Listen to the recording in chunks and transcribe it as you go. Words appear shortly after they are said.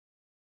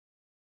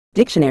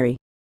Dictionary.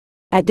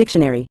 At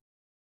dictionary.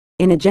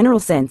 In a general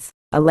sense,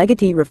 a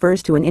legatee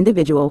refers to an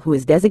individual who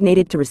is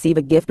designated to receive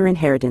a gift or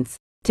inheritance,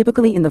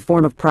 typically in the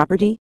form of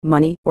property,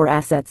 money, or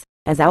assets,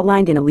 as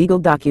outlined in a legal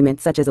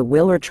document such as a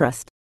will or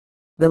trust.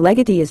 The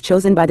legatee is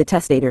chosen by the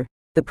testator,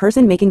 the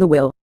person making the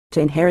will, to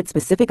inherit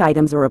specific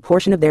items or a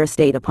portion of their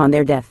estate upon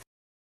their death.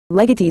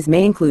 Legatees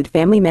may include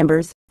family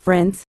members,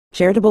 friends,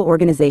 charitable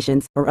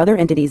organizations, or other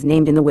entities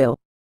named in the will.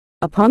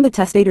 Upon the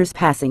testator's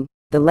passing,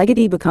 the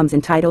legatee becomes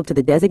entitled to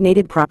the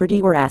designated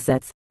property or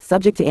assets,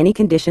 subject to any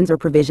conditions or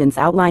provisions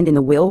outlined in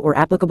the will or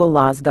applicable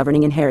laws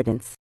governing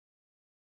inheritance.